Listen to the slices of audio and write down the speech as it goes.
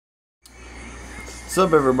What's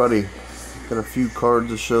up, everybody? Got a few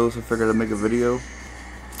cards to show, so I figured I'd make a video.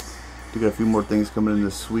 We got a few more things coming in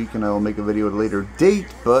this week, and I will make a video at a later date,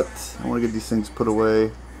 but I want to get these things put away.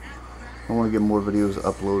 I want to get more videos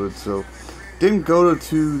uploaded, so didn't go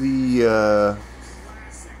to the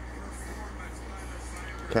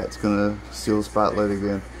cat's gonna steal the spotlight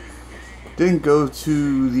again. Didn't go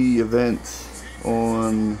to the event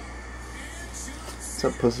on what's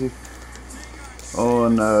up, pussy?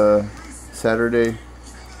 On Saturday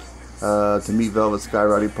to meet Velvet Sky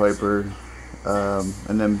Roddy Piper,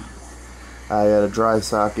 and then I had a dry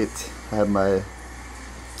socket. I had my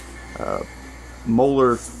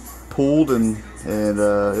molar pulled, and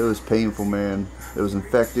it was painful, man. It was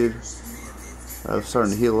infected. It's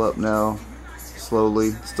starting to heal up now,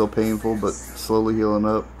 slowly. Still painful, but slowly healing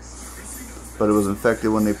up. But it was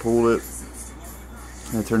infected when they pulled it,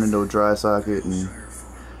 and it turned into a dry socket, and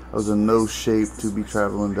I was in no shape to be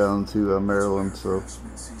traveling down to Maryland. So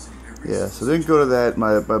yeah, so didn't go to that.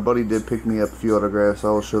 My buddy did pick me up a few autographs. I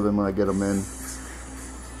will show them when I get them in.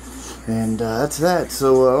 And that's that.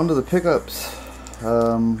 So on to the pickups.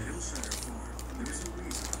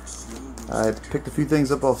 I picked a few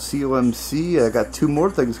things up off COMC. I got two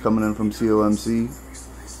more things coming in from COMC.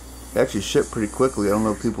 They actually shipped pretty quickly. I don't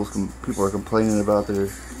know if people are complaining about their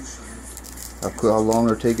how long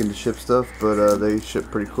they're taking to ship stuff, but they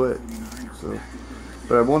ship pretty quick. So,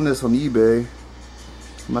 but I won this on eBay.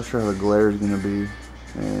 I'm not sure how the glare is gonna be.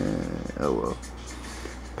 Oh well.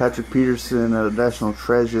 Patrick Peterson out of National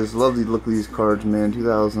Treasures. Love the look of these cards, man.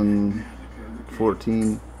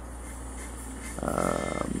 2014.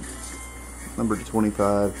 Number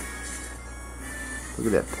 25. Look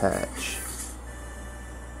at that patch.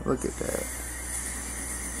 Look at that.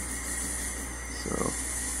 So,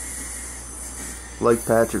 like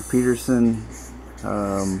Patrick Peterson.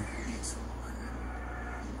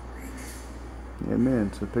 Yeah,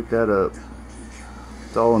 man, so pick that up.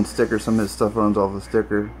 It's all on sticker. Some of his stuff runs off the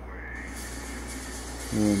sticker.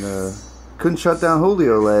 And couldn't shut down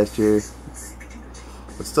Julio last year,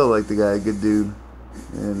 but still like the guy, good dude,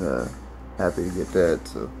 and happy to get that.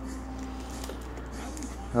 So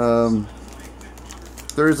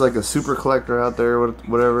if there is like a super collector out there,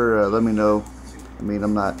 whatever, let me know. I mean,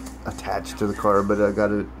 I'm not attached to the card, but I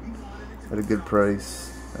got it at a good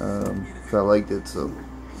price. So I liked it. So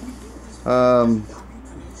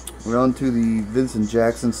we're on to the Vincent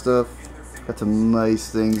Jackson stuff. Got some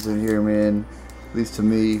nice things in here, man, at least to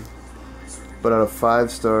me. But out of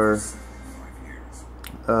 5-star,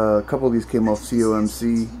 a couple of these came off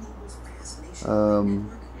COMC.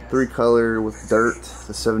 3-color with dirt,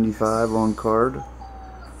 the 75 on card.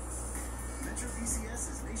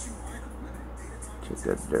 Check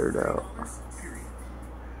that dirt out.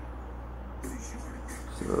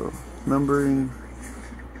 So, numbering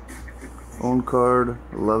on card,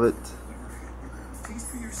 love it.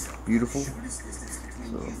 Beautiful.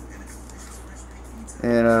 So,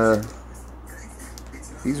 and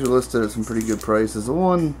these are listed at some pretty good prices. The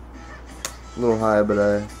one a little high, but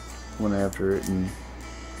I went after it and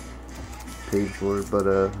paid for it.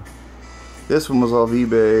 But this one was off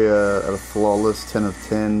eBay at a flawless 10 of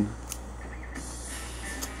 10.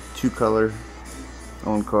 2-color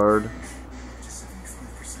on card.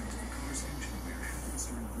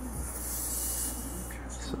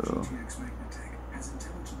 So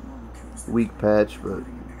weak patch, but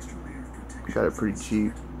got it pretty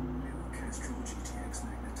cheap.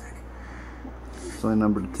 It's only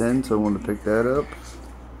numbered 10, so I wanted to pick that up.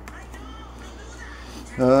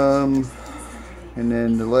 And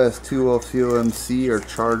then the last two off COMC are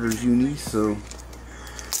Chargers unis. So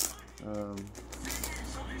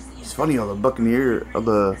it's funny, all the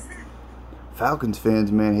the Falcons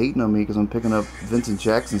fans, man, hating on me because I'm picking up Vincent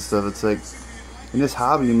Jackson stuff. It's like, in this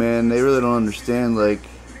hobby, man, they really don't understand. Like,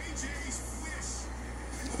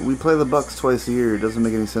 we play the Bucks twice a year. It doesn't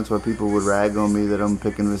make any sense why people would rag on me that I'm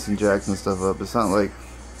picking Vincent Jackson stuff up. It's not like,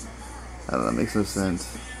 I don't know, it makes no sense.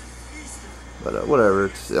 But whatever,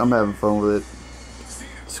 I'm having fun with it.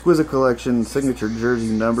 Exquisite Collection, signature jersey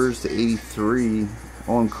numbers to 83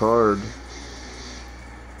 on card.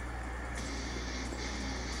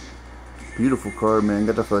 Beautiful card, man.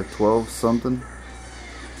 Got that for like 12 something.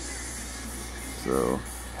 So,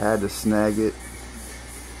 had to snag it.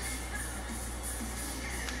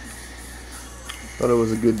 Thought it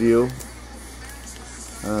was a good deal.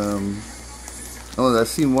 Oh, I've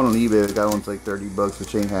seen one on eBay. The guy one's like $30,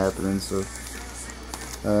 which ain't happening. So,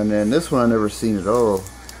 and then this one I never seen at all.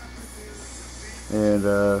 And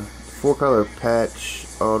 4-color patch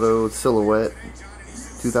auto silhouette,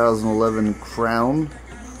 2011 Crown,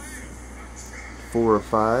 4 or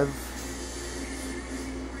 5.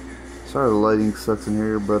 Sorry the lighting sucks in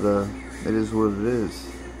here, but it is what it is.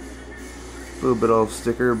 A little bit off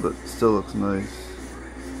sticker, but still looks nice.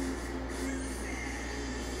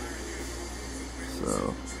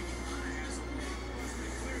 So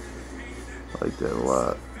I like that a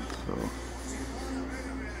lot. So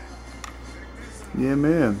yeah,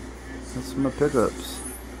 man, that's my pickups.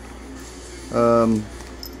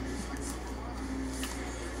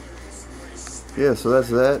 Yeah, so that's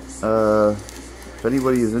that. If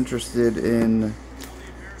anybody is interested in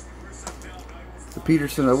the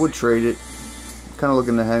Peterson, I would trade it. Kind of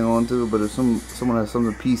looking to hang on to, but if someone has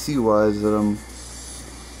something PC wise that I'm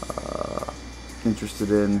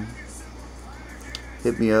interested in,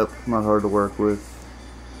 hit me up. I'm not hard to work with,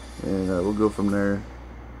 and we'll go from there.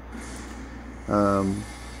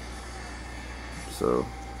 So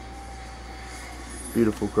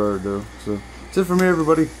beautiful card though. So that's it for me,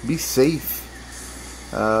 everybody. Be safe.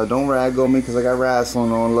 Don't rag on me because I got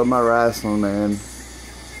wrestling on. Love my wrestling, man.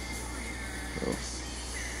 So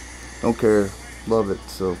don't care. Love it.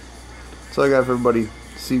 So that's all I got for everybody.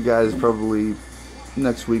 See you guys probably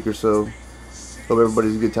next week or so. Hope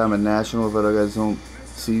everybody's a good time at National. If I guys don't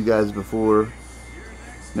see you guys before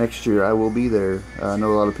next year, I will be there. I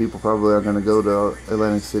know a lot of people probably are going to go to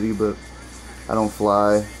Atlantic City, but I don't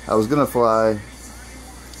fly. I was going to fly.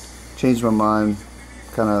 Changed my mind.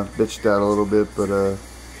 Kind of bitched out a little bit, but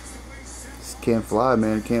just can't fly,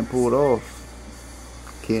 man. Can't pull it off.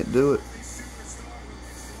 Can't do it.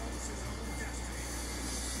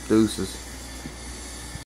 Deuces.